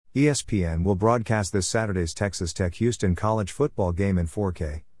ESPN will broadcast this Saturday's Texas Tech Houston college football game in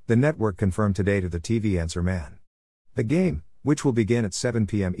 4K, the network confirmed today to the TV Answer Man. The game, which will begin at 7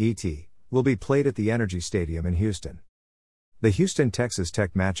 p.m. ET, will be played at the Energy Stadium in Houston. The Houston-Texas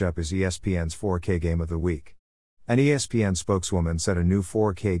Tech matchup is ESPN's 4K Game of the Week. An ESPN spokeswoman said a new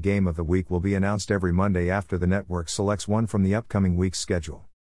 4K Game of the Week will be announced every Monday after the network selects one from the upcoming week's schedule.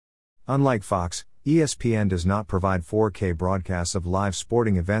 Unlike Fox, ESPN does not provide 4K broadcasts of live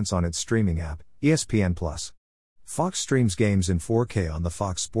sporting events on its streaming app, ESPN+. Fox streams games in 4K on the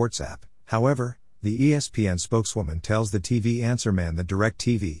Fox Sports app. However, the ESPN spokeswoman tells the TV Answer Man that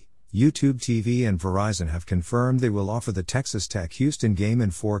DirecTV, YouTube TV and Verizon have confirmed they will offer the Texas Tech Houston game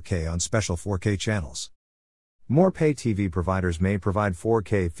in 4K on special 4K channels. More pay TV providers may provide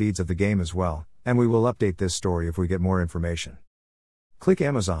 4K feeds of the game as well, and we will update this story if we get more information. Click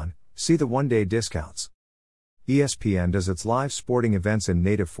Amazon, see the one-day discounts. ESPN does its live sporting events in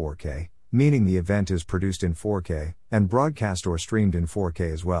native 4K, meaning the event is produced in 4K, and broadcast or streamed in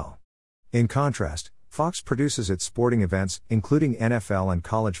 4K as well. In contrast, Fox produces its sporting events, including NFL and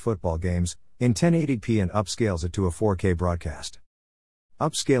college football games, in 1080p and upscales it to a 4K broadcast.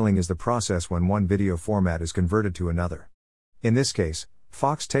 Upscaling is the process when one video format is converted to another. In this case,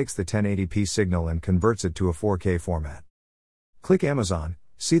 Fox takes the 1080p signal and converts it to a 4K format. Click Amazon,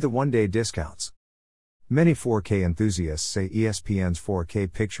 see the one-day discounts. Many 4K enthusiasts say ESPN's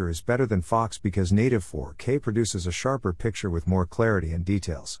 4K picture is better than Fox because native 4K produces a sharper picture with more clarity and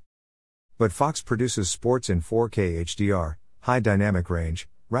details. But Fox produces sports in 4K HDR, high dynamic range,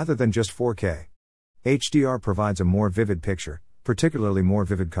 rather than just 4K. HDR provides a more vivid picture, particularly more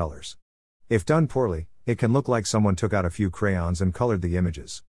vivid colors. If done poorly, it can look like someone took out a few crayons and colored the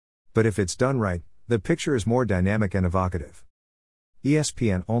images. But if it's done right, the picture is more dynamic and evocative.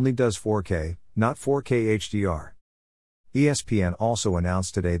 ESPN only does 4K, not 4K HDR. ESPN also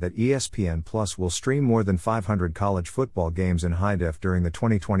announced today that ESPN Plus will stream more than 500 college football games in high def during the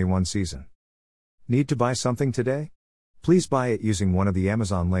 2021 season. Need to buy something today? Please buy it using one of the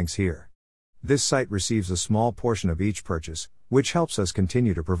Amazon links here. This site receives a small portion of each purchase, which helps us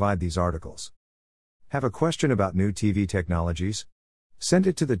continue to provide these articles. Have a question about new TV technologies? Send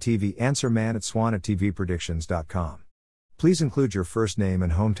it to the TV Answer Man at swan@tvpredictions.com. Please include your first name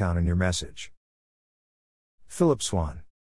and hometown in your message. Philip Swan.